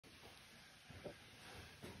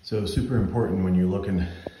So super important when you're looking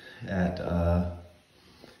at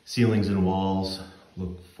ceilings and walls,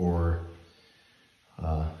 look for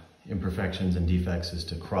imperfections and defects, is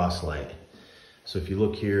to cross light. So if you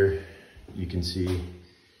look here, you can see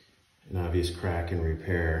an obvious crack and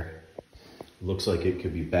repair. It looks like it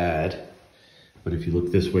could be bad, but if you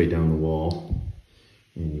look this way down the wall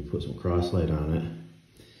and you put some cross light on it,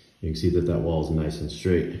 you can see that that wall is nice and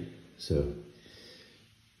straight. So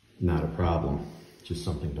not a problem, just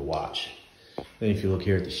something to watch. Then if you look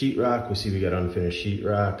here at the sheetrock, we see we got unfinished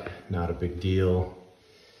sheetrock, not a big deal,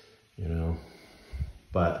 you know.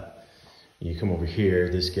 But you come over here,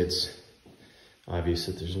 this gets obvious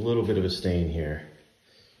that there's a little bit of a stain here.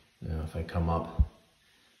 Now if I come up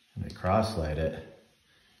and I cross light it,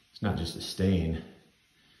 it's not just a stain,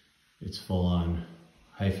 it's full on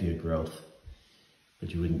hyphia growth,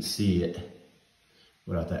 but you wouldn't see it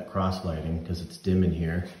without that cross lighting because it's dim in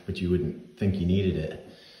here, but you wouldn't think you needed it.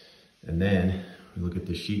 And then we look at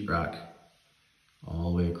the sheetrock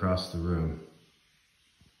all the way across the room.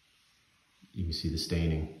 You can see the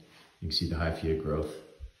staining, you can see the hyphia growth,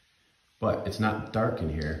 but it's not dark in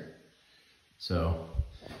here. So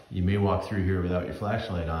you may walk through here without your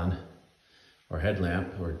flashlight on or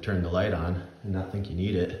headlamp, or turn the light on and not think you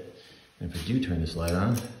need it. And if I do turn this light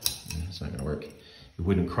on, it's not gonna work. It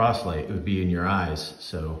wouldn't cross light, it would be in your eyes.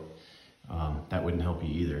 So that wouldn't help you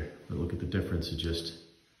either. But look at the difference of just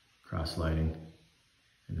cross lighting.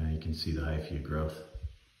 And now you can see the hyphia growth.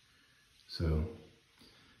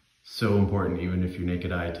 So important, even if your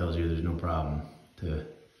naked eye tells you there's no problem, to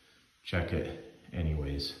check it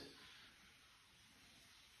anyways.